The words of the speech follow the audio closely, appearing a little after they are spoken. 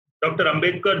Dr.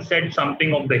 Ambedkar said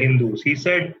something of the Hindus. He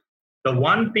said, the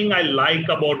one thing I like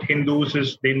about Hindus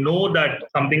is they know that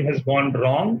something has gone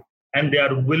wrong and they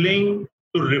are willing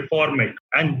to reform it.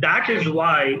 And that is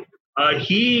why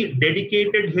he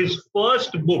dedicated his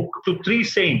first book to three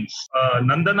saints,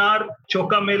 Nandanar,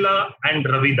 Chokamela, and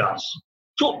Ravidas.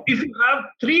 So if you have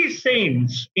three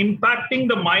saints impacting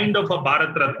the mind of a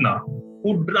Bharat Ratna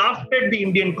who drafted the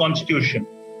Indian Constitution,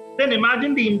 then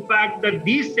imagine the impact that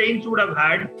these saints would have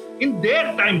had in their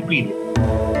time period.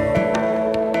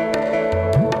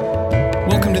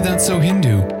 Welcome to That's So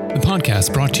Hindu, the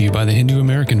podcast brought to you by the Hindu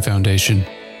American Foundation.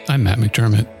 I'm Matt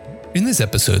McDermott. In this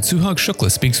episode, Suhag Shukla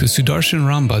speaks with Sudarshan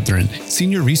Rambhadran,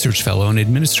 Senior Research Fellow and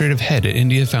Administrative Head at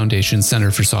India Foundation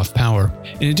Center for Soft Power.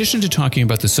 In addition to talking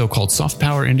about the so-called soft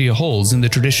power India holds in the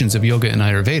traditions of yoga and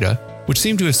Ayurveda, which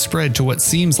seem to have spread to what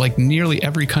seems like nearly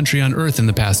every country on earth in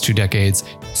the past 2 decades,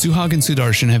 Suhag and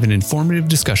Sudarshan have an informative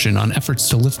discussion on efforts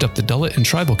to lift up the Dalit and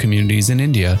tribal communities in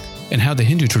India and how the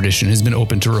Hindu tradition has been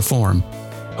open to reform.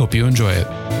 Hope you enjoy it.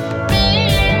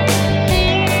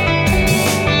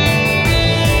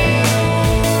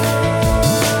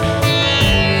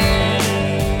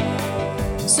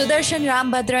 Sudarshan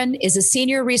Rambhadran is a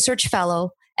Senior Research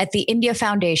Fellow at the India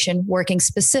Foundation working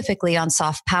specifically on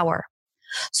soft power.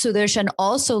 Sudarshan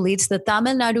also leads the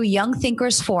Tamil Nadu Young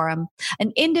Thinkers Forum,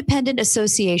 an independent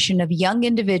association of young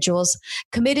individuals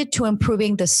committed to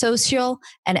improving the social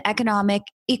and economic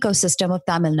ecosystem of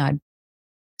Tamil Nadu.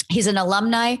 He's an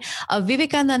alumni of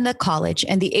Vivekananda College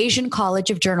and the Asian College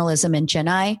of Journalism in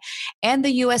Chennai and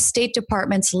the U.S. State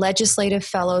Department's Legislative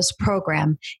Fellows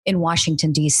Program in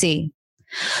Washington, D.C.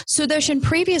 Sudarshan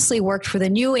previously worked for the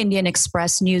New Indian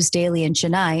Express News Daily in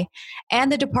Chennai and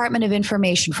the Department of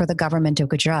Information for the Government of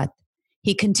Gujarat.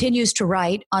 He continues to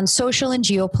write on social and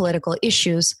geopolitical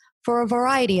issues for a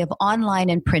variety of online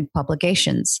and print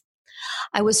publications.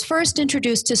 I was first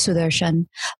introduced to Sudarshan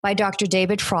by Dr.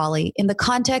 David Frawley in the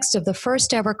context of the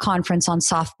first ever conference on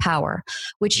soft power,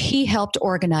 which he helped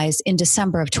organize in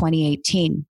December of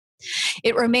 2018.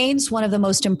 It remains one of the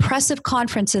most impressive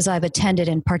conferences I've attended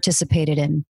and participated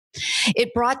in.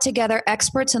 It brought together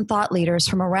experts and thought leaders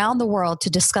from around the world to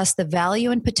discuss the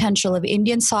value and potential of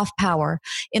Indian soft power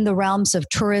in the realms of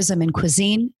tourism and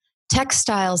cuisine,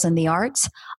 textiles and the arts,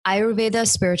 Ayurveda,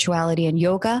 spirituality and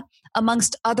yoga,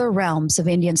 amongst other realms of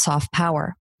Indian soft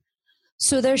power.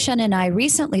 Sudarshan and I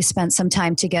recently spent some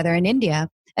time together in India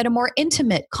at a more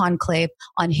intimate conclave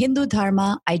on Hindu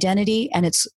Dharma, identity, and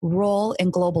its role in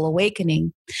global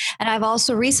awakening. And I've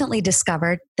also recently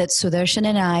discovered that Sudarshan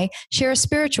and I share a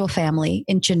spiritual family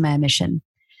in Chinmaya Mission.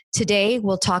 Today,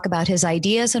 we'll talk about his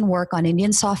ideas and work on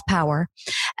Indian soft power,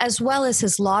 as well as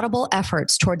his laudable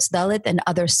efforts towards Dalit and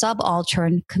other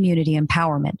subaltern community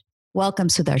empowerment. Welcome,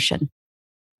 Sudarshan.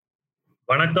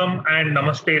 Vanakkam and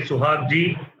Namaste, Suhag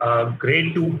ji.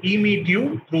 Great to e-meet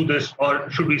you through this, or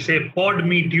should we say pod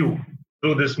meet you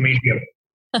through this medium.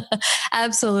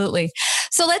 Absolutely.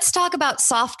 So let's talk about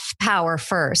soft power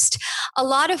first. A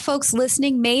lot of folks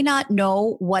listening may not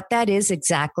know what that is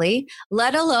exactly,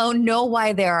 let alone know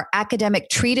why there are academic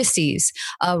treatises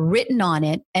written on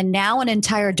it, and now an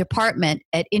entire department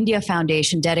at India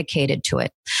Foundation dedicated to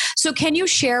it. So can you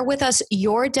share with us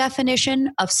your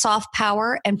definition of soft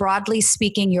power and, broadly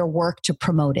speaking, your work to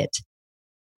promote it?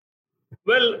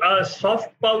 Well, soft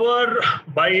power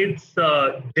by its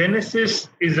genesis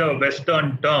is a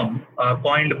Western term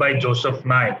coined by Joseph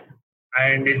Nye.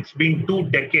 And it's been 2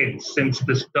 decades since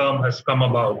this term has come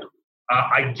about.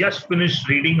 I just finished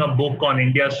reading a book on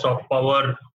India's soft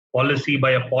power policy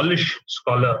by a Polish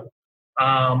scholar.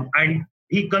 And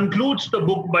he concludes the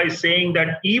book by saying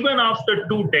that even after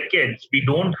 2 decades, we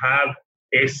don't have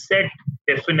a set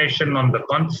definition on the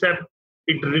concept.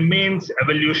 It remains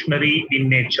evolutionary in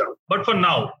nature. But for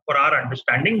now, for our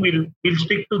understanding, we'll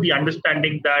stick to the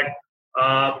understanding that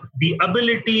the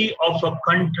ability of a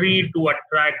country to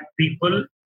attract people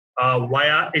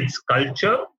via its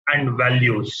culture and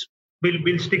values.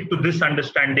 We'll stick to this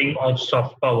understanding of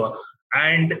soft power.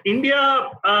 And India,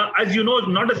 as you know, is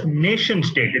not a nation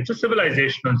state. It's a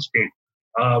civilizational state.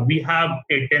 We have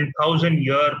a 10,000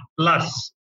 year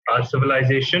plus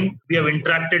civilization. We have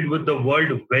interacted with the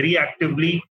world very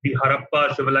actively. The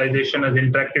Harappa civilization has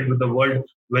interacted with the world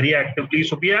very actively.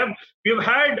 So we have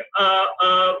had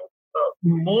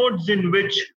modes in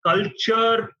which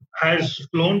culture has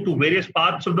flown to various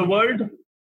parts of the world.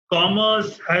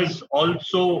 Commerce has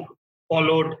also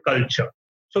followed culture.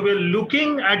 So we're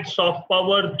looking at soft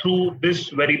power through this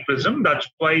very prism. That's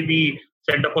why the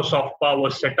Center for Soft Power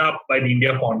was set up by the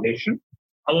India Foundation.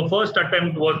 Our first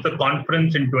attempt was the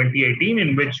conference in 2018,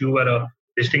 in which you were a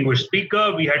distinguished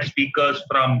speaker. We had speakers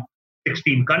from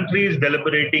 16 countries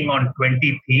deliberating on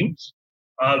 20 themes.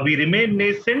 We remain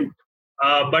nascent,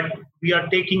 but we are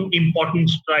taking important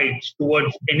strides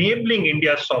towards enabling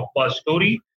India's soft power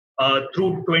story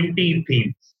through 20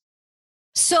 themes.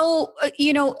 So,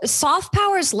 soft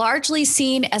power is largely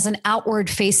seen as an outward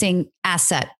facing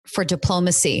asset for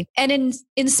diplomacy. And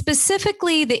in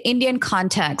specifically the Indian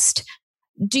context,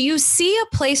 do you see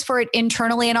a place for it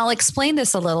internally? And I'll explain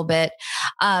this a little bit.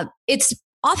 It's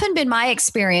often been my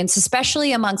experience,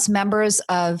 especially amongst members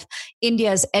of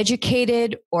India's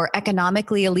educated or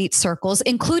economically elite circles,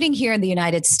 including here in the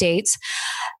United States,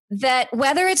 that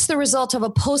whether it's the result of a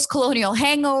post-colonial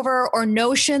hangover or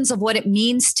notions of what it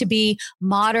means to be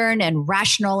modern and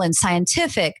rational and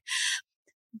scientific,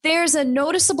 there's a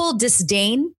noticeable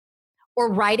disdain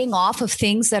or writing off of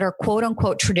things that are quote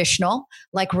unquote traditional,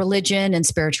 like religion and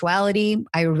spirituality,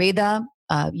 Ayurveda,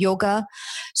 yoga.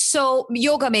 So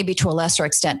yoga maybe to a lesser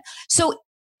extent. So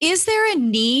is there a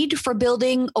need for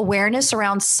building awareness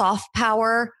around soft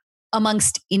power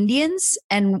amongst Indians?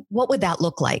 And what would that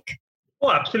look like?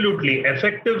 Oh, absolutely.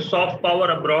 Effective soft power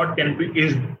abroad can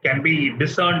be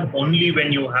discerned only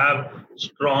when you have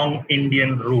strong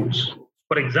Indian roots.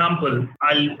 For example,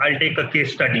 I'll take a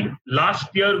case study.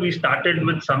 Last year, we started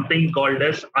with something called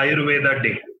as Ayurveda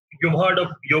Day. You've heard of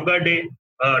Yoga Day.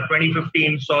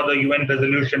 2015 saw the UN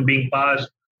resolution being passed.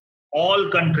 All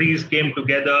countries came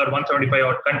together, 175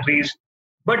 odd countries.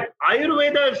 But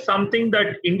Ayurveda is something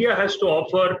that India has to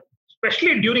offer,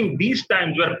 especially during these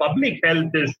times where public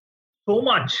health is so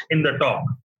much in the talk.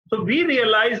 So we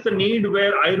realized the need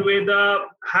where Ayurveda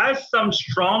has some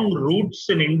strong roots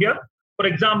in India. For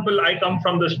example, I come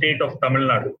from the state of Tamil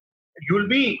Nadu. You'll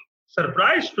be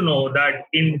surprised to know that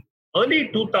in early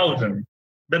 2000,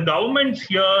 the governments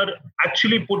here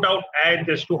actually put out ads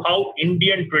as to how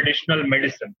Indian traditional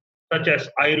medicine, such as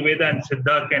Ayurveda and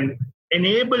Siddha, can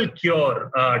enable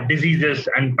cure diseases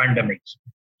and pandemics.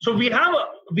 So we have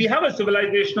a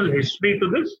civilizational history to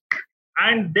this.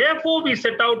 And therefore, we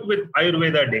set out with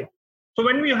Ayurveda Day. So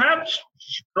when we have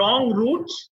strong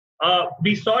roots,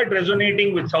 we saw it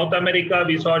resonating with South America.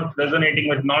 We saw it resonating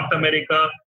with North America.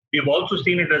 We've also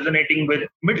seen it resonating with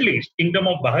Middle East. Kingdom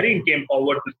of Bahrain came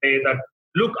forward to say that,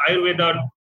 look, Ayurveda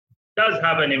does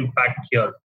have an impact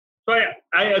here. So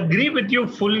I agree with you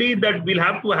fully that we'll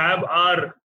have to have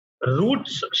our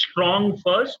roots strong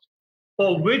first,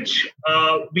 for which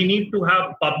we need to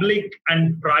have public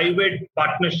and private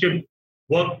partnership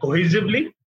work cohesively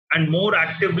and more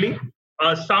actively.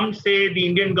 Some say the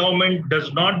Indian government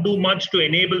does not do much to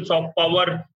enable soft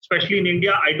power, especially in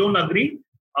India. I don't agree.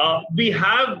 We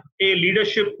have a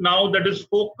leadership now that is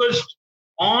focused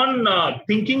on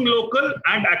thinking local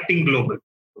and acting global.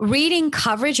 Reading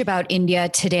coverage about India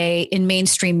today in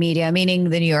mainstream media, meaning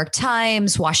the New York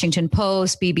Times, Washington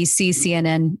Post, BBC,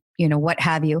 CNN, what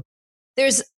have you,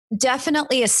 there's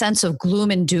definitely a sense of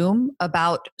gloom and doom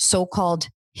about so-called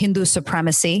Hindu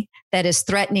supremacy that is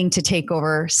threatening to take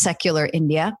over secular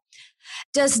India.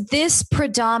 Does this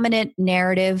predominant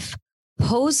narrative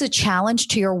pose a challenge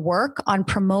to your work on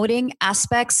promoting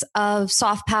aspects of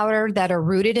soft power that are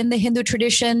rooted in the Hindu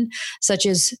tradition, such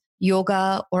as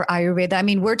yoga or Ayurveda? I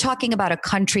mean, we're talking about a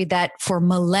country that for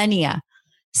millennia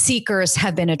seekers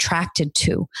have been attracted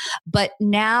to, but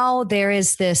now there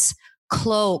is this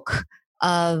cloak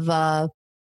of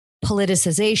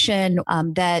politicization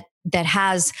that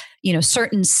has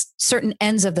certain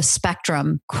ends of the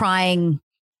spectrum crying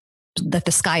that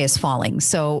the sky is falling.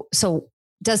 So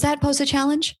does that pose a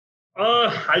challenge?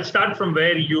 I'll start from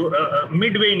where you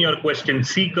midway in your question.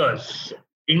 Seekers.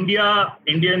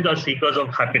 Indians are seekers of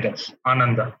happiness,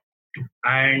 Ananda.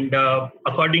 And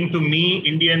according to me,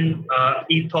 Indian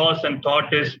ethos and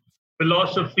thought is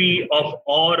philosophy of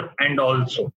or and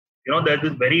also. There's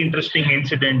this very interesting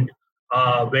incident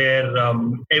where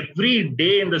every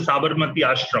day in the Sabarmati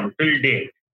ashram till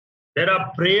date, there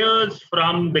are prayers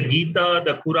from the Gita,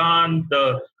 the Quran,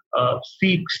 the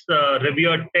Sikhs,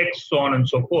 revered texts, so on and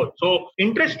so forth. So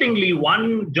interestingly,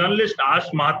 one journalist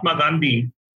asked Mahatma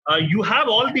Gandhi, you have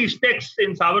all these texts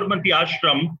in Sabarmati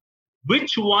ashram,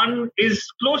 which one is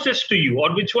closest to you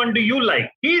or which one do you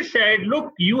like? He said,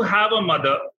 look, you have a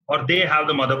mother, or they have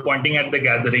the mother, pointing at the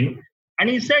gathering. And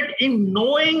he said, in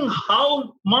knowing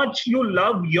how much you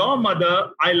love your mother,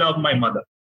 I love my mother.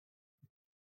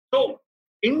 So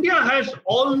India has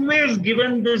always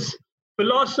given this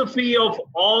philosophy of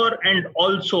or and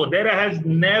also. There has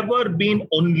never been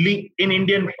only in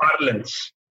Indian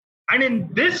parlance. And in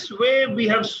this way, we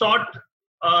have sought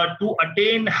to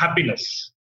attain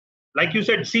happiness. Like you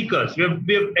said, seekers. We have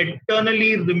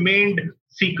eternally remained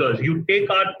seekers. You take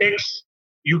our texts,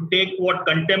 You take what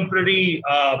contemporary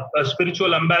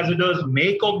spiritual ambassadors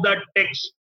make of that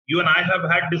text. You and I have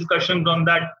had discussions on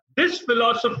that. This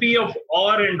philosophy of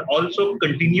awe and also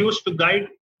continues to guide.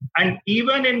 And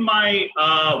even in my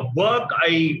work,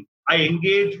 I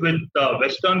engage with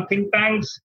Western think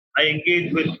tanks. I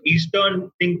engage with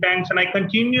Eastern think tanks, and I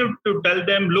continue to tell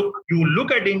them, look, you look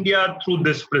at India through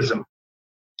this prism,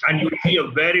 and you see a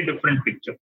very different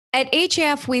picture. At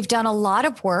HAF, we've done a lot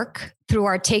of work through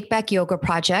our Take Back Yoga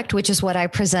project, which is what I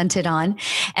presented on.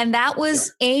 And that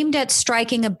was aimed at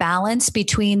striking a balance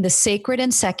between the sacred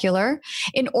and secular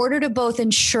in order to both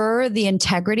ensure the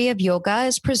integrity of yoga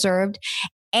is preserved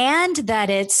and that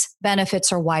its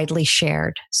benefits are widely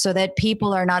shared so that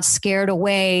people are not scared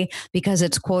away because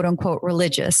it's quote unquote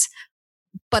religious.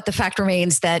 But the fact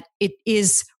remains that it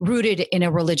is rooted in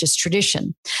a religious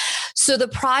tradition. So the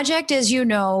project, as you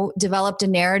know, developed a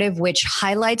narrative which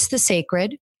highlights the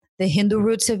sacred, the Hindu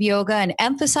roots of yoga, and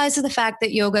emphasizes the fact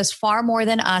that yoga is far more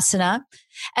than asana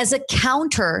as a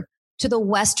counter to the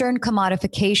Western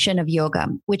commodification of yoga,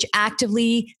 which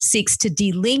actively seeks to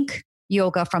delink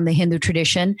yoga from the Hindu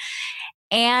tradition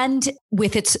and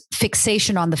with its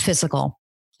fixation on the physical.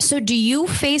 So do you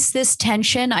face this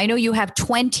tension? I know you have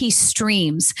 20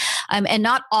 streams, and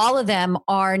not all of them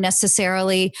are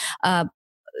necessarily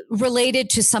related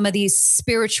to some of these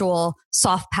spiritual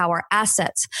soft power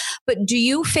assets. But do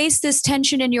you face this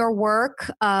tension in your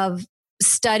work of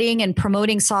studying and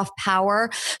promoting soft power?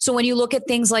 So when you look at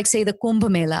things like, say, the Kumbh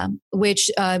Mela,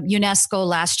 which UNESCO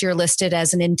last year listed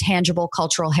as an intangible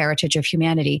cultural heritage of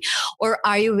humanity, or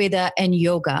Ayurveda and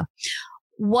yoga,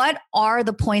 what are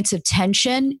the points of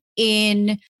tension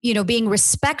in, being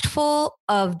respectful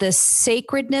of the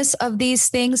sacredness of these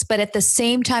things, but at the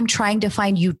same time trying to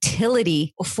find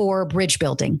utility for bridge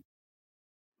building?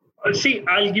 See,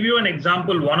 I'll give you an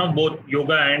example, one of both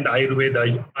yoga and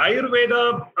Ayurveda.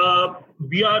 Ayurveda,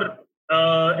 we are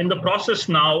in the process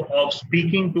now of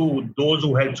speaking to those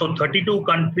who help. So 32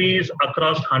 countries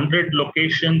across 100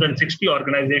 locations and 60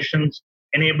 organizations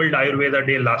enabled Ayurveda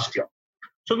Day last year.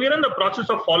 So we are in the process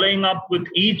of following up with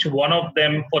each one of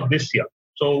them for this year.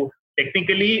 So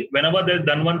technically, whenever there's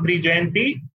Dhanvantri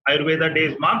Jayanti, Ayurveda Day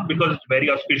is marked because it's very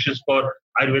auspicious for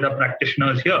Ayurveda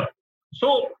practitioners here.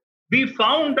 So we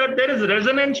found that there is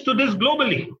resonance to this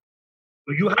globally.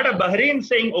 You had a Bahrain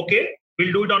saying, okay,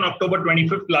 we'll do it on October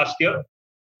 25th last year.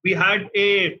 We had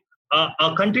a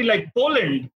country like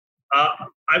Poland.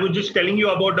 I was just telling you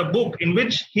about a book in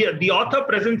which the author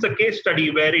presents a case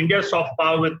study where India's soft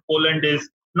power with Poland is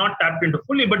not tapped into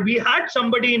fully. But we had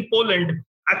somebody in Poland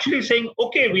actually saying,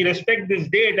 okay, we respect this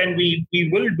date and we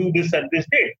will do this at this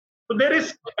date. So there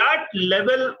is that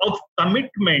level of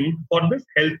commitment for this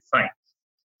health science.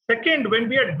 Second, when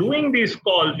we are doing these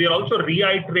calls, we are also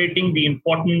reiterating the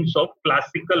importance of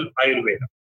classical Ayurveda.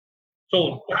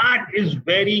 So that is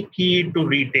very key to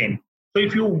retain. So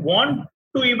if you want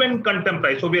to even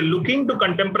contemporize, so we are looking to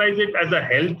contemporize it as a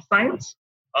health science.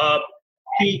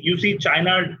 You see,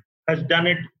 China has done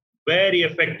it very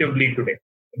effectively today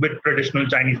with traditional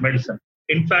Chinese medicine.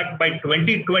 In fact, by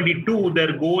 2022,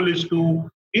 their goal is to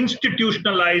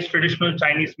institutionalize traditional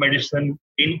Chinese medicine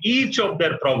in each of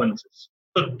their provinces.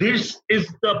 So this is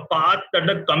the path that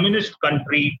a communist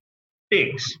country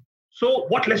takes. So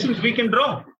what lessons we can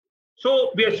draw?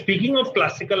 So we are speaking of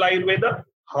classical Ayurveda.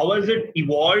 How has it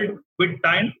evolved with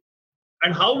time?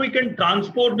 And how we can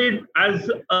transport it as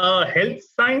a health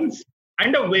science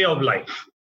and a way of life.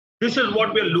 This is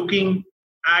what we're looking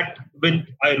at with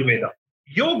Ayurveda.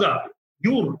 Yoga,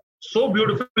 you so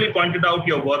beautifully pointed out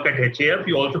your work at HAF.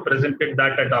 You also presented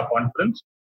that at our conference.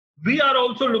 We are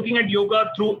also looking at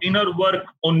yoga through inner work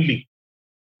only.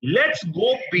 Let's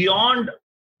go beyond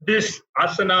this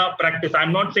asana practice.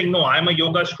 I'm not saying, no, I'm a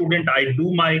yoga student. I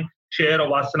do my share of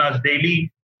asanas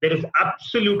daily. There is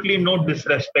absolutely no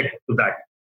disrespect to that.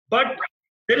 But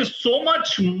there is so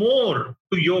much more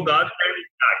to yoga than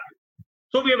that.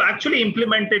 So we have actually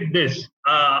implemented this.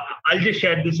 I'll just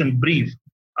share this in brief,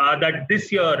 that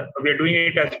this year we are doing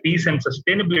it as peace and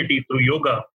sustainability through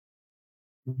yoga.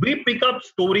 We pick up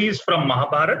stories from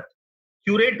Mahabharata,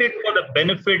 curated for the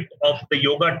benefit of the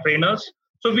yoga trainers.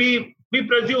 So we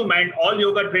presume, and all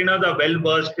yoga trainers are well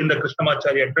versed in the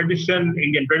Krishnamacharya tradition,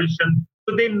 Indian tradition,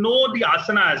 so they know the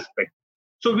asana aspect.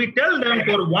 So we tell them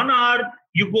for 1 hour,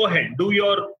 you go ahead, do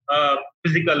your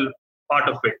physical part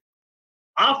of it.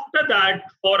 After that,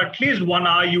 for at least 1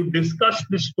 hour, you discuss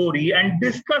the story and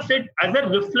discuss it as a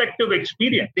reflective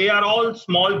experience. They are all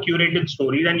small curated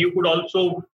stories, and you could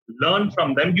also learn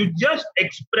from them. You just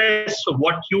express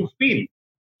what you feel.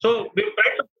 So we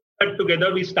tried to put that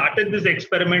together. We started this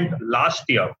experiment last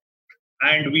year.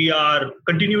 and we are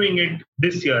continuing it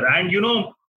this year. And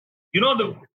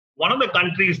the one of the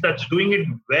countries that's doing it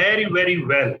very, very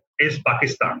well is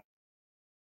Pakistan.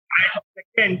 And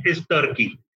second is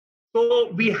Turkey.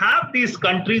 So we have these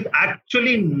countries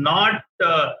actually not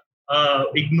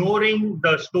ignoring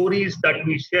the stories that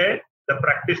we share. The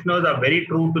practitioners are very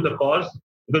true to the cause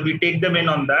because we take them in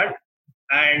on that.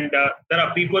 And there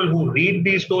are people who read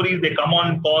these stories, they come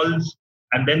on calls,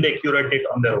 and then they curate it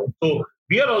on their own. So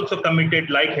we are also committed,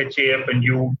 like HAF and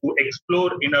you, to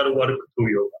explore inner work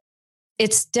through yoga.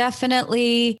 It's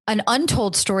definitely an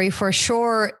untold story for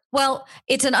sure. Well,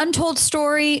 it's an untold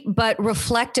story, but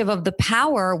reflective of the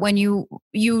power when you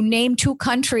name two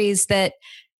countries that,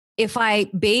 if I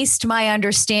based my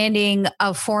understanding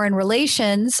of foreign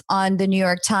relations on the New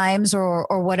York Times or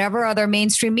whatever other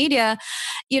mainstream media,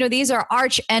 these are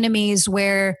arch enemies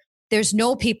where there's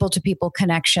no people-to-people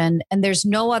connection and there's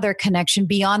no other connection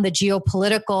beyond the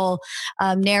geopolitical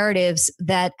narratives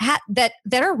that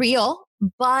are real.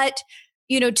 But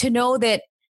to know that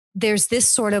there's this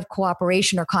sort of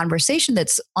cooperation or conversation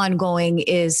that's ongoing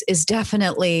is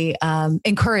definitely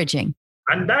encouraging.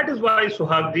 And that is why,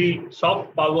 Suhagji,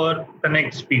 soft power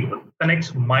connects people,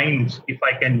 connects minds, if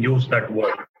I can use that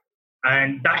word.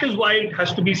 And that is why it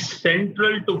has to be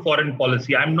central to foreign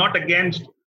policy. I'm not against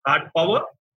hard power,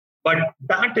 but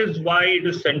that is why it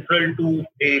is central to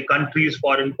a country's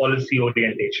foreign policy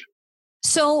orientation.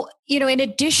 So, in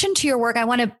addition to your work, I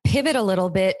want to pivot a little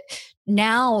bit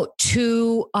now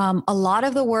to a lot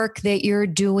of the work that you're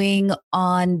doing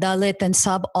on Dalit and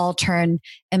subaltern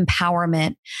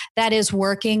empowerment, that is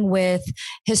working with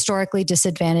historically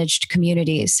disadvantaged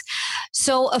communities.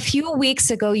 So a few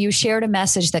weeks ago, you shared a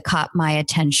message that caught my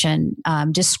attention,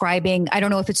 describing, I don't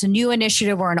know if it's a new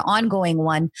initiative or an ongoing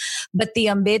one, but the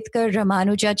Ambedkar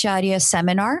Ramanujacharya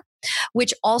Seminar,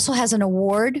 which also has an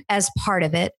award as part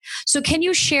of it. So can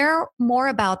you share more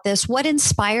about this? What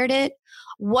inspired it?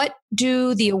 What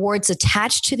do the awards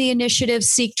attached to the initiative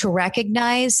seek to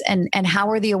recognize, and how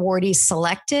are the awardees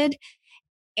selected?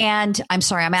 And I'm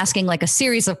sorry, I'm asking like a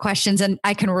series of questions and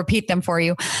I can repeat them for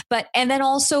you. And then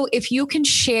also if you can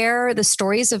share the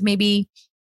stories of maybe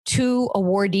two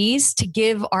awardees to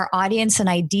give our audience an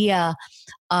idea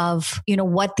of,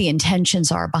 what the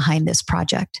intentions are behind this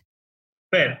project.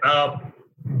 Fair.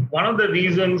 One of the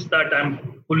reasons that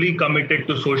I'm fully committed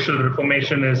to social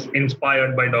reformation is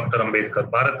inspired by Dr.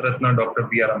 Ambedkar, Bharat Ratna Dr.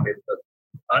 B.R.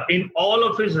 Ambedkar. In all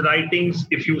of his writings,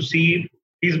 if you see,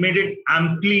 he's made it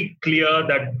amply clear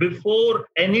that before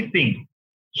anything,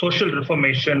 social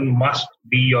reformation must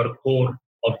be your core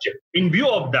object. In view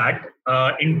of that,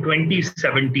 in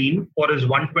 2017, for his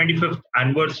 125th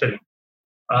anniversary,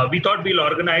 we thought we'll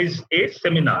organize a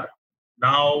seminar.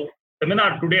 Now,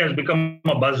 seminar today has become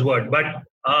a buzzword, but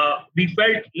we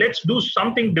felt let's do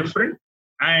something different.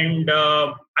 And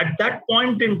at that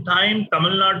point in time,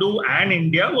 Tamil Nadu and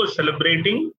India were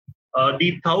celebrating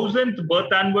the 1000th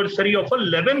birth anniversary of a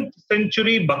 11th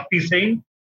century Bhakti saint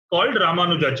called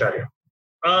Ramanujacharya.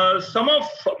 Some of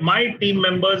my team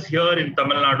members here in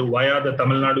Tamil Nadu, via the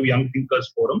Tamil Nadu Young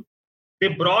Thinkers Forum, they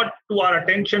brought to our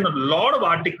attention a lot of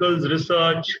articles,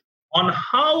 research on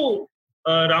how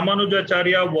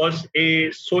Ramanujacharya was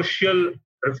a social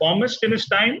reformist in his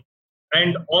time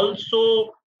and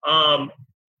also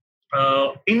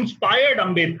inspired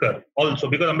Ambedkar also,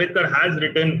 because Ambedkar has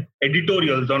written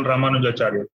editorials on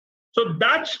Ramanujacharya. So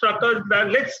that struck us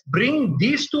that let's bring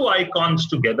these two icons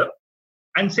together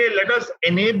and say, let us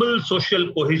enable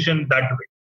social cohesion that way.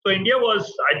 So India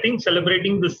was, I think,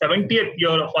 celebrating the 70th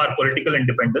year of our political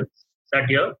independence that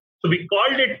year. So we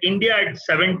called it India at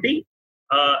 70,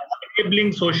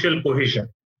 enabling social cohesion.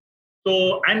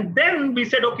 So, and then we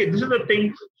said, okay, this is the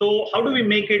thing. So how do we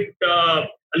make it a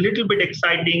little bit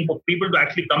exciting for people to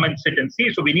actually come and sit and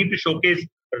see? So we need to showcase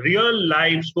real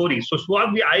life stories. So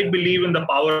Suhagji, I believe in the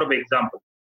power of example.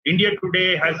 India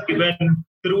today has given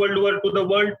Thiruvalluvar to the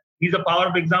world. He's a power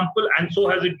of example. And so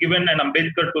has it given an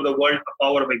Ambedkar to the world a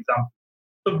power of example.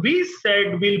 So we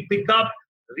said we'll pick up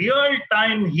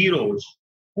real-time heroes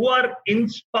who are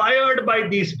inspired by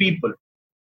these people.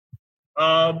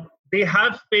 They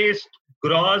have faced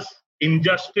gross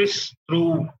injustice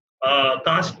through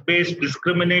caste-based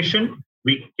discrimination.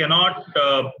 We cannot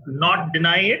not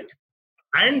deny it.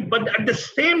 But at the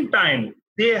same time,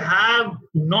 they have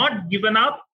not given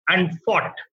up and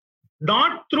fought,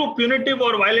 not through punitive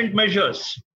or violent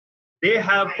measures. They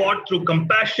have fought through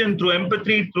compassion, through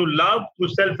empathy, through love, through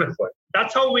self-effort.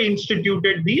 That's how we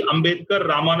instituted the Ambedkar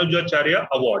Ramanujacharya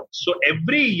Award. So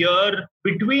every year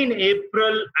between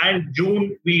April and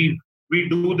June, we we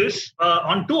do this.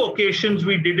 On 2 occasions,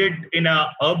 we did it in an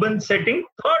urban setting.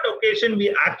 Third occasion,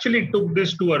 we actually took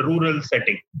this to a rural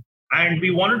setting. And we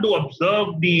wanted to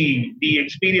observe the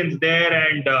experience there.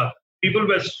 And people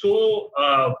were so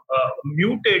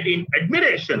muted in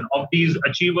admiration of these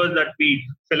achievers that we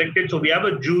selected. So we have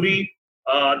a jury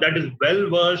that is well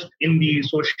versed in the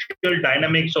social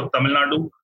dynamics of Tamil Nadu.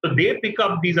 So they pick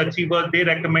up these achievers, they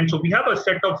recommend. So we have a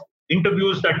set of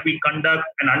interviews that we conduct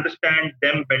and understand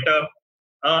them better.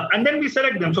 And then we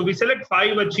select them. So we select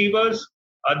 5 achievers.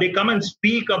 They come and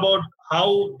speak about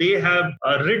how they have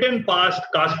ridden past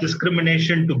caste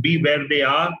discrimination to be where they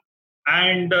are.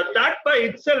 And that by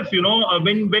itself,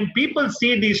 when people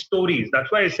see these stories,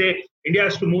 that's why I say India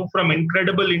has to move from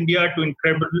incredible India to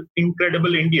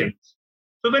incredible Indians.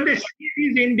 So when they see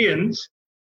these Indians,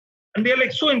 and they're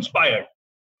like so inspired,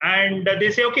 and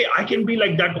they say, okay, I can be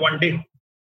like that one day.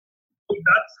 So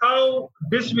that's how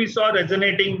this we saw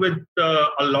resonating with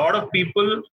a lot of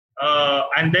people.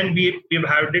 And then we've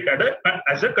had it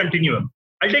as a continuum.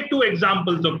 I'll take 2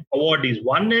 examples of awardees.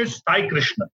 One is Sai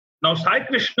Krishnan. Now, Sai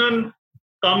Krishnan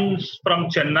comes from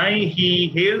Chennai. He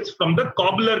hails from the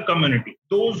cobbler community,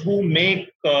 those who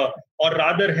make or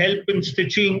rather help in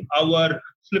stitching our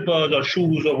slippers or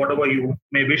shoes or whatever you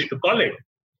may wish to call it.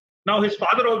 Now, his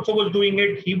father also was doing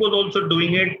it. He was also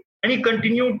doing it, and he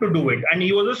continued to do it. And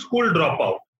he was a school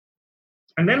dropout.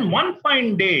 And then one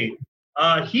fine day,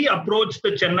 he approached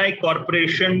the Chennai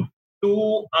Corporation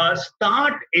to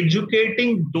start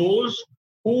educating those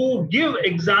who give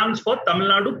exams for Tamil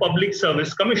Nadu Public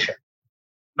Service Commission.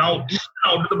 Now, this is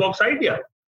an out-of-the-box idea.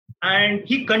 And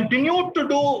he continued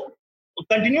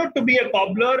to be a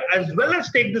cobbler as well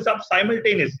as take this up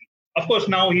simultaneously. Of course,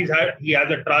 now he has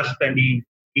a trust, and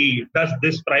he does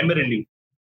this primarily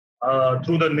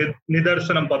through the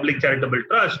Nidarsanam Public Charitable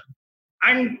Trust.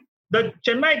 And the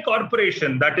Chennai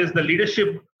Corporation, that is the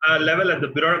leadership level at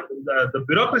the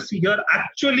bureaucracy here,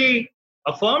 actually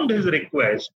affirmed his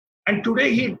request. And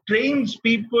today he trains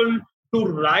people to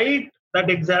write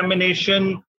that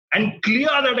examination and clear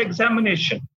that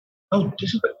examination. Now,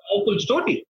 this is a powerful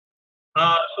story.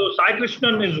 So Sai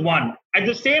Krishnan is one. At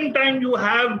the same time, you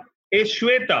have a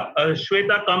Shweta.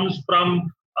 Shweta comes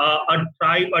from a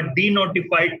tribe, a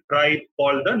denotified tribe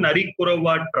called the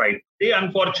Narikurawa tribe. They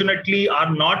unfortunately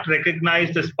are not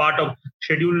recognized as part of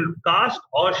scheduled caste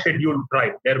or scheduled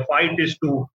tribe. Their fight is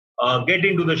to get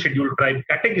into the scheduled tribe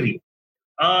category.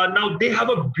 Now, they have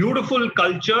a beautiful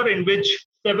culture in which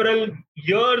several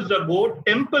years ago,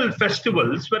 temple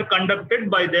festivals were conducted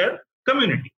by their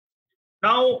community.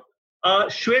 Now,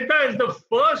 Shweta is the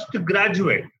first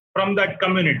graduate from that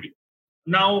community.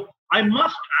 Now, I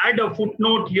must add a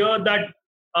footnote here that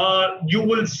you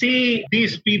will see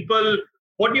these people,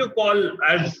 what do you call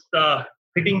as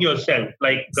hitting yourself?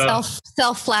 Like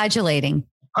self-flagellating.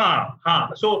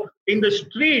 So in the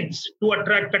streets, to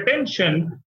attract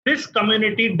attention, this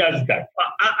community does that.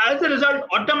 As a result,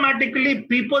 automatically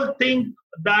people think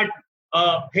that,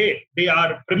 hey, they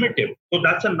are primitive. So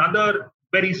that's another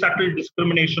very subtle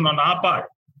discrimination on our part.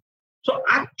 So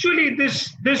actually,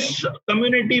 this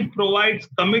community provides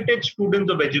committed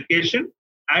students of education,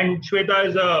 and Shweta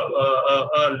is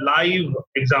a live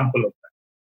example of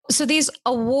that. So these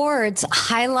awards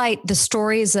highlight the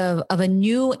stories of a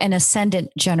new and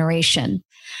ascendant generation.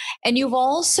 And you've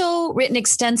also written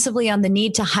extensively on the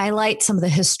need to highlight some of the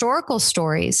historical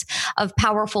stories of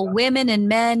powerful women and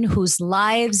men whose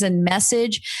lives and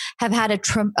message have had a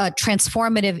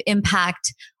transformative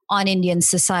impact on Indian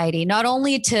society, not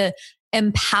only to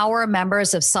empower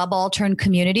members of subaltern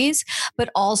communities, but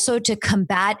also to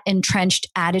combat entrenched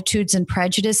attitudes and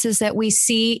prejudices that we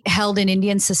see held in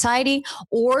Indian society,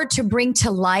 or to bring to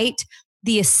light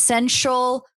the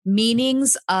essential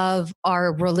meanings of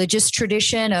our religious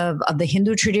tradition, of the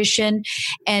Hindu tradition,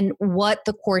 and what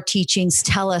the core teachings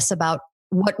tell us about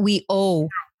what we owe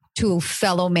to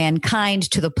fellow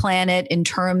mankind, to the planet, in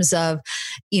terms of,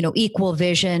 equal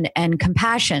vision and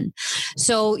compassion.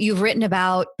 So you've written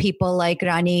about people like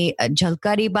Rani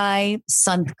Jhalkari Bai,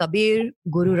 Sant Kabir,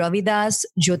 Guru Ravidas,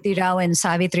 Jyotirao, and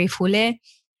Savitri Phule.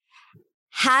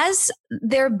 Has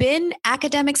there been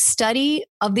academic study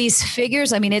of these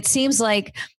figures? I mean, it seems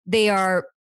like they are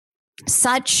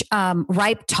such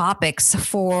ripe topics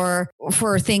for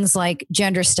things like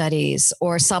gender studies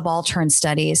or subaltern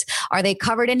studies. Are they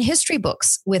covered in history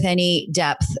books with any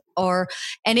depth? And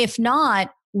if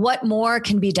not, what more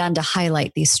can be done to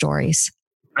highlight these stories?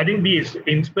 I think the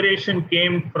inspiration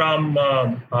came from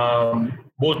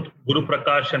both Guru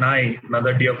Prakash and I,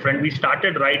 another dear friend. We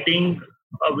started writing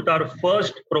with our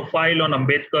first profile on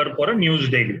Ambedkar for a news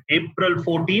daily. April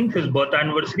 14th, his birth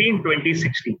anniversary in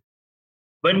 2016.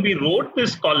 when we wrote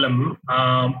this column,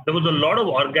 there was a lot of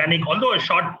organic, although a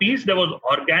short piece, there was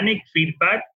organic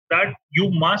feedback that you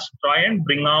must try and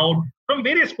bring out from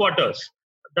various quarters,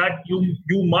 that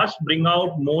you must bring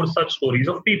out more such stories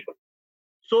of people.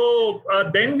 So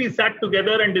then we sat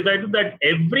together and decided that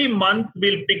every month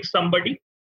we'll pick somebody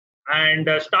and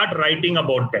start writing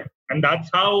about them. And that's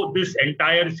how this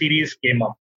entire series came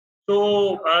up.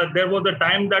 So there was a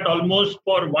time that almost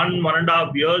for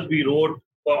 1.5 years, we wrote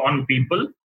on people.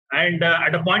 And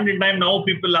at a point in time now,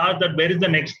 people ask that where is the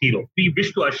next hero? We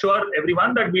wish to assure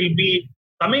everyone that we'll be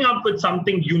coming up with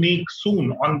something unique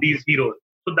soon on these heroes.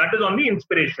 So that is on the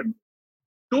inspiration.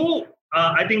 Two,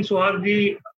 I think,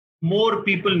 Suhagji, more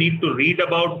people need to read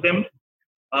about them.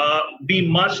 We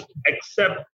must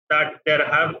accept that there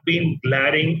have been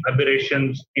glaring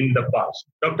aberrations in the past.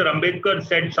 Dr. Ambedkar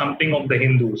said something of the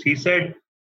Hindus. He said,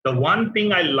 the one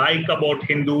thing I like about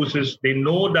Hindus is they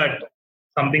know that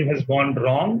something has gone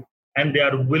wrong and they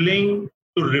are willing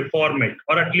to reform it,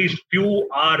 or at least few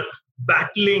are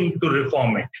battling to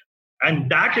reform it. And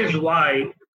that is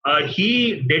why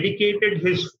he dedicated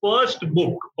his first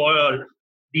book called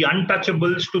The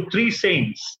Untouchables to three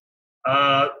saints,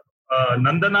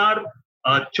 Nandanar,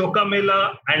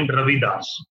 Chokamela, and Ravidas.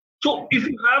 So if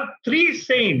you have three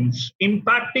saints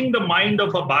impacting the mind of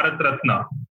a Bharat Ratna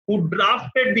who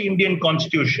drafted the Indian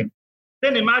Constitution,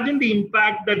 then imagine the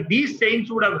impact that these saints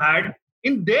would have had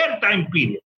in their time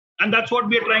period. And that's what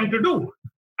we are trying to do.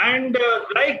 And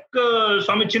like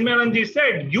Swami Chinmayananji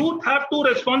said, youth have two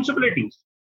responsibilities.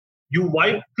 You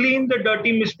wipe clean the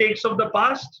dirty mistakes of the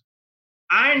past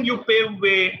and you pave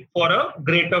way for a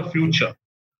greater future.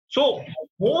 So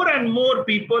more and more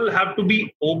people have to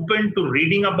be open to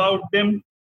reading about them,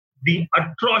 the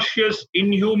atrocious,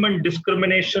 inhuman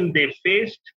discrimination they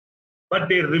faced, but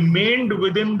they remained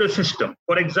within the system.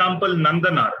 For example,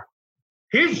 Nandanar,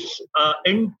 his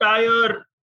entire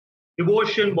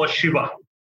devotion was Shiva.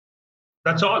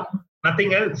 That's all,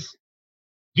 nothing else.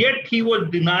 Yet he was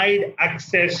denied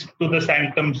access to the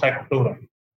Sanctum Sanctorum.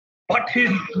 But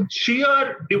his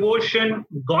sheer devotion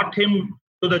got him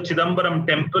to the Chidambaram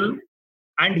temple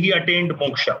and he attained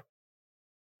moksha.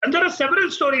 And there are several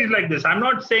stories like this. I'm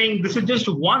not saying this is just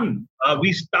one.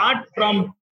 We start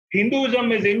from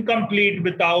Hinduism is incomplete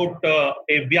without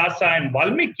a Vyasa and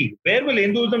Valmiki. Where will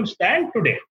Hinduism stand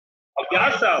today? A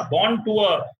Vyasa, born to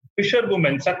a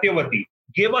fisherwoman, Satyavati,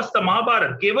 gave us the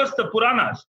Mahabharata, gave us the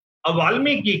Puranas. A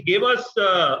Valmiki gave us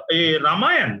a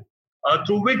Ramayana,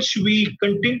 through which we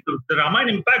continue. The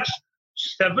Ramayana impacts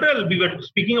several. We were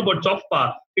speaking about soft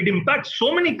power. It impacts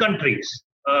so many countries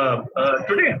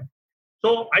today.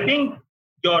 So I think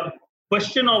your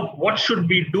question of what should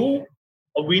we do,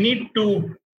 we need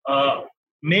to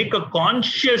make a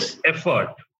conscious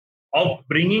effort of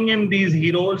bringing in these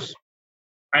heroes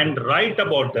and write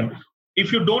about them.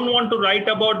 If you don't want to write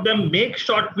about them, make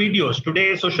short videos.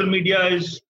 Today, social media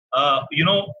is,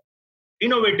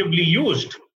 innovatively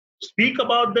used. Speak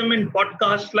about them in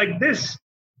podcasts like this,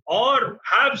 or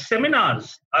have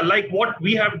seminars like what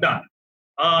we have done.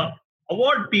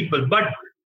 Award people, but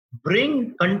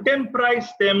contemporize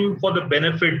them for the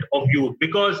benefit of youth.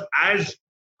 Because as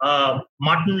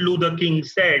Martin Luther King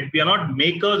said, we are not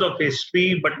makers of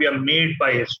history, but we are made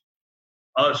by history.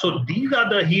 So these are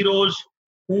the heroes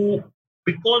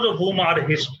because of whom our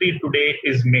history today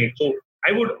is made. So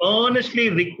I would earnestly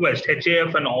request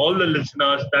HAF and all the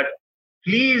listeners that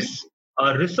please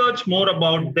research more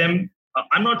about them.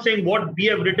 I'm not saying what we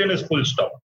have written is full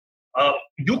stop.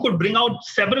 You could bring out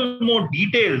several more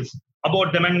details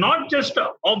about them, and not just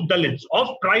of Dalits, of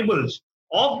tribals,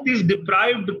 of these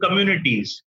deprived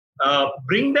communities.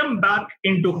 Bring them back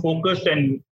into focus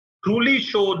and truly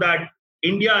show that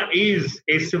India is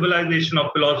a civilization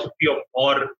of philosophy of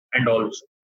or and also.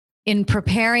 In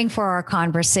preparing for our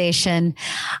conversation,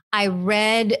 I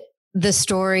read the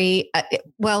story.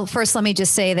 Well, first, let me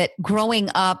just say that growing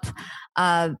up,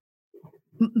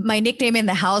 my nickname in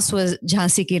the house was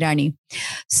Jhansi Ki Rani.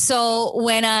 So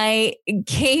when I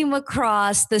came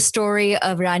across the story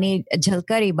of Rani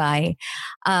Jhalkari Bai,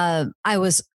 I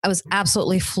was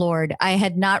absolutely floored. I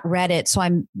had not read it. So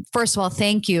first of all,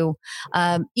 thank you.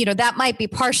 That might be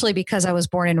partially because I was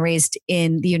born and raised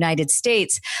in the United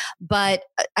States, but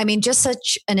I mean, just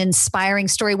such an inspiring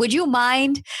story. Would you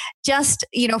mind just,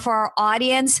 for our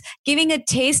audience, giving a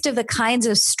taste of the kinds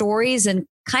of stories and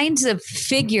kinds of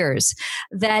figures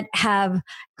that have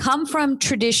come from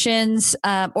traditions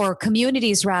or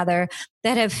communities rather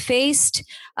that have faced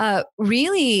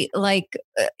really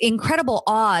incredible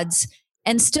odds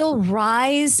and still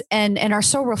rise and are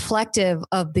so reflective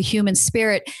of the human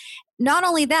spirit, not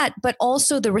only that, but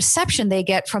also the reception they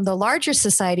get from the larger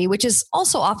society, which is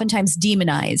also oftentimes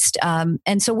demonized.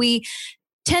 And so we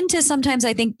tend to sometimes,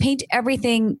 I think, paint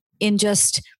everything in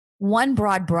just one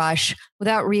broad brush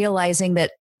without realizing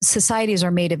that societies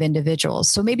are made of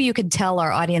individuals. So maybe you could tell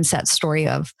our audience that story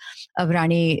of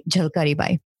Rani Jhalkari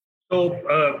Bai. So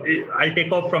I'll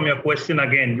take off from your question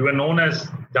again. You were known as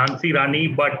Jhansi Rani,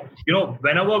 but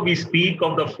whenever we speak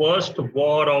of the first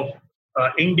war of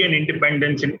Indian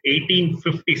independence in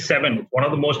 1857, one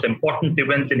of the most important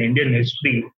events in Indian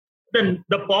history, then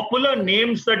the popular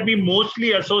names that we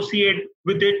mostly associate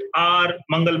with it are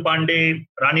Mangal Pandey,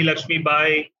 Rani Lakshmi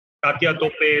Bai, Tatya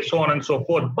Tope, so on and so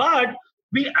forth. But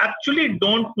we actually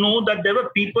don't know that there were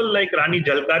people like Rani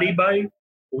Jhalkari Bai,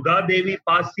 Uda Devi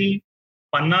Pasi,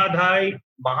 Panna Dhai,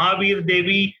 Mahavir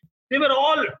Devi. They were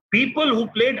all people who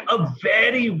played a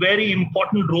very, very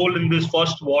important role in this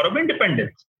first war of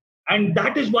independence. And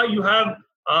that is why you have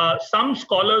some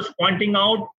scholars pointing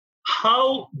out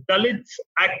how Dalits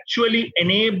actually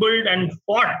enabled and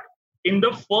fought in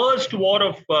the first war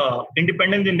of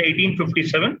independence in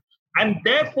 1857. And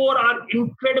therefore are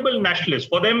incredible nationalists.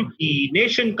 For them, the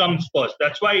nation comes first.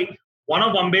 That's why one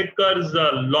of Ambedkar's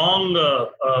long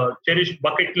cherished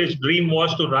bucket list dream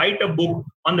was to write a book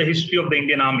on the history of the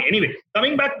Indian Army. Anyway,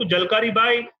 coming back to Jhalkari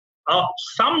Bai,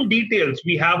 some details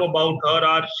we have about her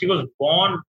are she was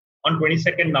born on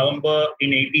 22nd November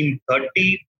in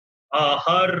 1830.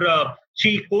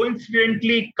 She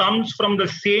coincidentally comes from the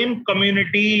same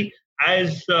community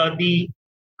as the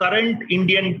current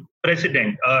Indian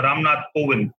president, Ramnath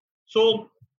Kovind. So,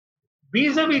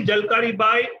 vis-a-vis Jhalkari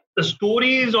Bai, the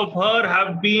stories of her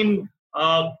have been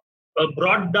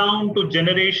brought down to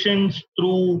generations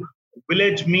through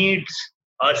village meets,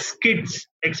 skits,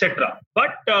 etc.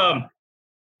 But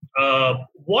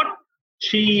what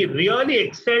she really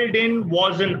excelled in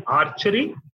was in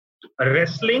archery,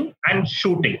 wrestling, and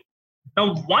shooting.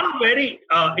 Now, one very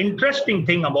interesting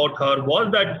thing about her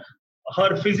was that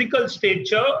her physical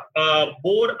stature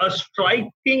bore a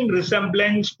striking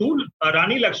resemblance to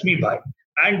Rani Lakshmi Bai.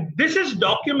 And this is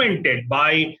documented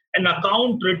by an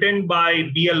account written by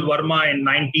B.L. Verma in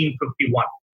 1951,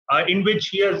 in which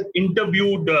he has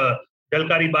interviewed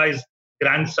Jhalkari Bai's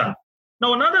grandson.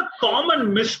 Now, another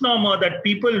common misnomer that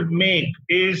people make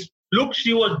is, look,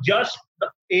 she was just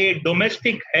a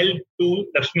domestic help to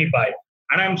Lakshmi Bai.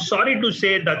 And I'm sorry to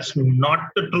say that's not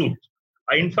the truth.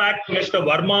 In fact, Mr.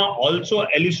 Verma also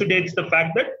elucidates the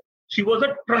fact that she was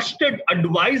a trusted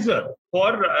advisor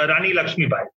for Rani Lakshmi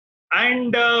Bai.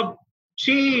 And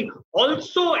she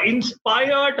also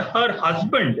inspired her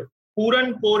husband,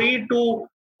 Puran Kori, to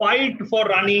fight for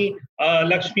Rani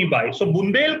Lakshmi Bai. So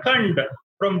Bundelkhand,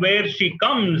 from where she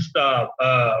comes,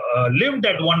 lived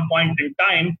at one point in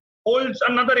time, holds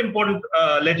another important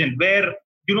legend where,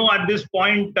 at this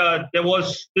point, there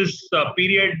was this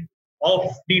period of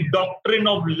the doctrine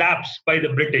of lapse by the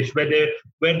British, where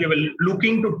they were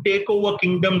looking to take over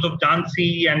kingdoms of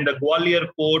Jhansi and the Gwalior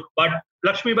fort, but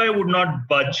Lakshmi Bai would not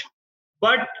budge.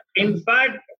 But in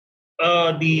fact,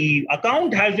 the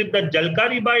account has it that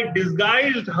Jhalkari Bai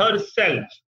disguised herself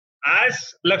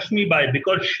as Lakshmi Bai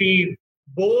because she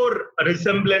bore a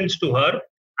resemblance to her,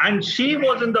 and she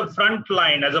was in the front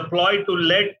line as a ploy to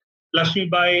let Lakshmi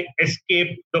Bai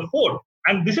escape the fort.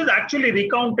 And this is actually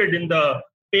recounted in the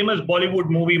famous Bollywood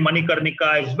movie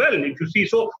Manikarnika as well, if you see.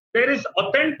 So there is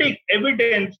authentic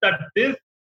evidence that this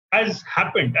has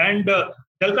happened. And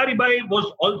Jhalkari Bai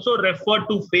was also referred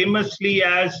to famously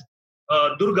as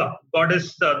Durga,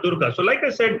 goddess Durga. So like I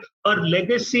said, her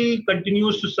legacy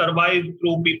continues to survive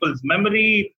through people's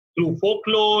memory, through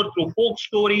folklore, through folk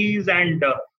stories and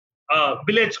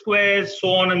village squares, so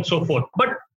on and so forth.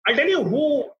 But I'll tell you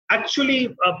who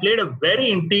actually played a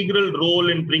very integral role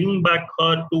in bringing back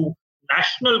her to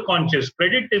national conscious.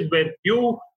 Credit is with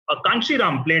you.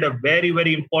 Kanshiram played a very,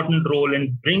 very important role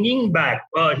in bringing back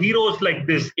heroes like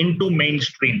this into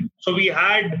mainstream. So we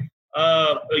had,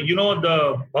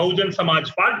 the Bahujan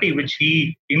Samaj Party, which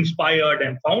he inspired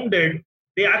and founded.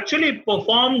 They actually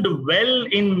performed well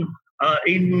in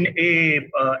a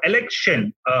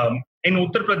election in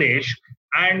Uttar Pradesh.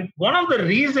 And one of the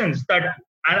reasons that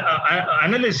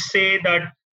analysts say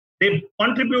that they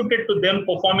contributed to them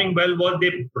performing well was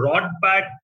they brought back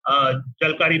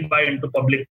Jhalkari Bai into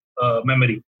public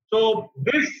memory. So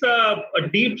this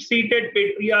deep-seated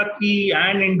patriarchy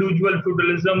and individual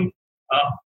feudalism,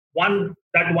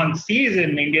 one sees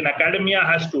in Indian academia,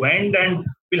 has to end, and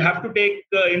we'll have to take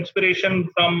inspiration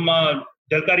from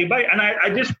Jhalkari Bai. And I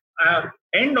just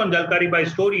end on Jhalkari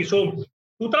Bai's story. So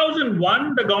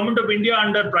 2001, the government of India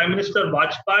under Prime Minister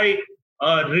Vajpayee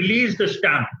released a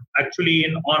stamp actually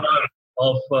in honor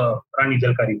of Rani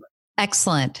Jalkari Bai.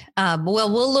 Excellent. Well,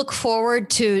 we'll look forward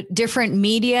to different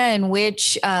media in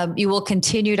which you will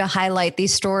continue to highlight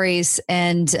these stories.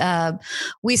 And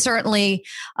we certainly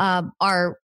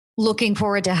are looking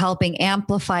forward to helping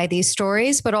amplify these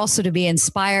stories, but also to be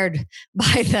inspired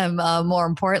by them, more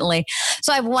importantly.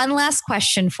 So I have one last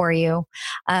question for you.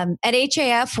 At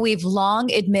HAF, we've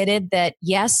long admitted that,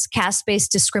 yes,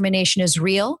 caste-based discrimination is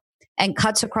real and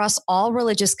cuts across all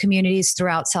religious communities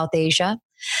throughout South Asia,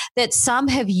 that some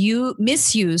have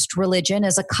misused religion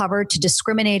as a cover to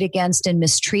discriminate against and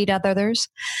mistreat others,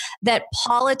 that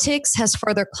politics has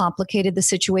further complicated the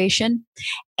situation,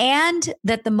 and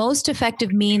that the most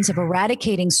effective means of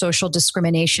eradicating social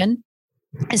discrimination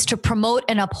is to promote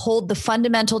and uphold the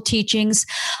fundamental teachings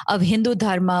of Hindu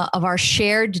Dharma, of our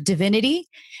shared divinity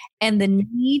and the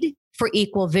need for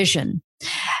equal vision.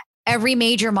 Every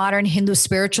major modern Hindu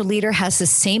spiritual leader has the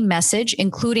same message,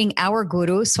 including our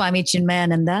guru, Swami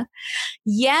Chinmayananda.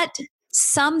 Yet,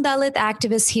 some Dalit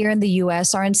activists here in the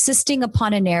US are insisting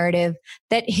upon a narrative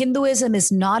that Hinduism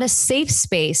is not a safe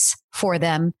space for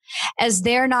them, as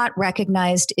they're not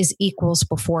recognized as equals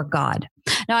before God.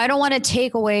 Now, I don't want to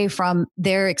take away from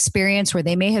their experience where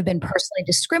they may have been personally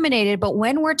discriminated, but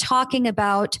when we're talking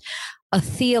about a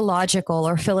theological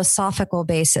or philosophical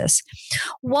basis,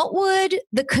 what would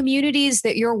the communities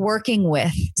that you're working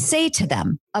with say to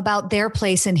them about their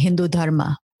place in Hindu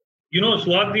Dharma? You know,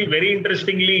 Swati, very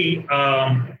interestingly,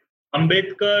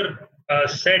 Ambedkar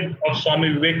said of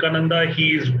Swami Vivekananda,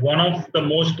 he is one of the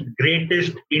most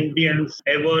greatest Indians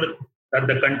ever that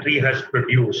the country has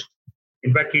produced.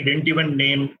 In fact, he didn't even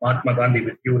name Mahatma Gandhi,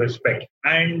 with due respect.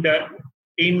 And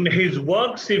in his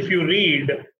works, if you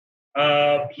read,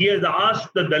 he has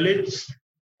asked the Dalits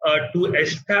to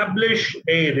establish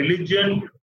a religion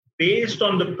based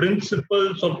on the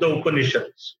principles of the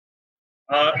Upanishads.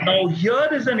 Now, here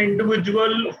is an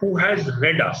individual who has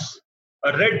read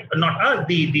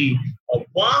the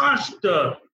vast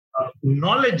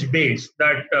knowledge base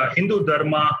that Hindu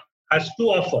Dharma has to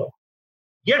offer.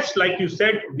 Yes, like you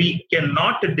said, we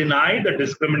cannot deny the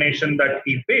discrimination that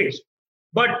he faced.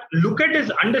 But look at his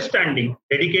understanding,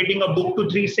 dedicating a book to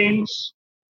 3 saints,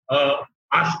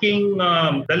 asking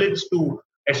Dalits to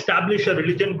establish a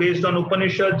religion based on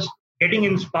Upanishads, getting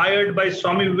inspired by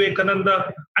Swami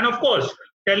Vivekananda, and of course,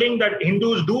 telling that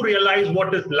Hindus do realize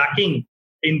what is lacking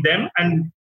in them, and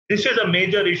this is a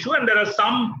major issue, and there are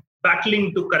some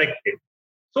battling to correct it.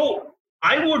 So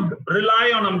I would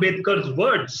rely on Ambedkar's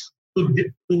words to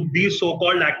these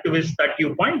so-called activists that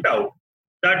you point out,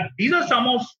 that these are some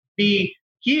of the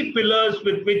key pillars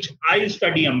with which I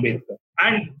study Ambedkar.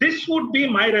 And this would be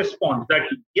my response, that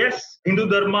yes, Hindu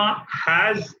Dharma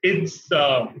has its,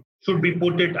 should be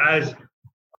put it as,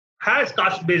 has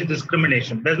caste-based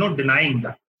discrimination. There's no denying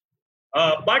that.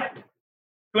 But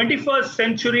 21st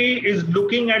century is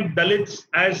looking at Dalits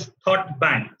as thought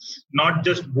banks, not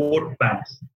just vote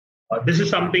banks. This is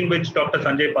something which Dr.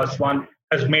 Sanjay Paswan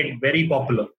has made very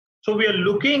popular. So we are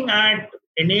looking at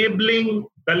enabling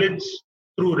Dalits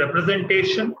through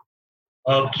representation,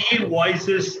 key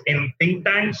voices in think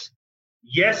tanks.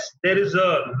 Yes, there is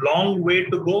a long way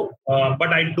to go,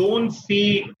 but I don't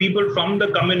see people from the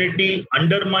community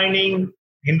undermining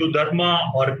Hindu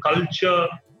Dharma or culture.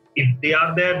 If they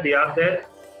are there, they are there.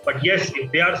 But yes,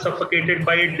 if they are suffocated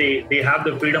by it, they have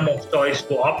the freedom of choice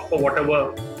to opt for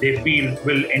whatever they feel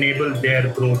will enable their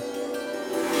growth.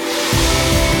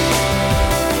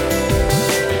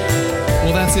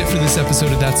 Well, that's it for this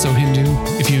episode of That's So Hindu.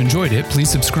 If you enjoyed it, please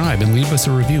subscribe and leave us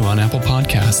a review on Apple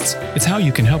Podcasts. It's how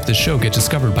you can help this show get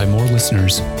discovered by more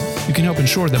listeners. You can help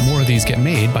ensure that more of these get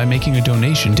made by making a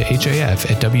donation to HAF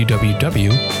at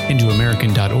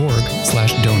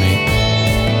www.hinduamerican.org/donate.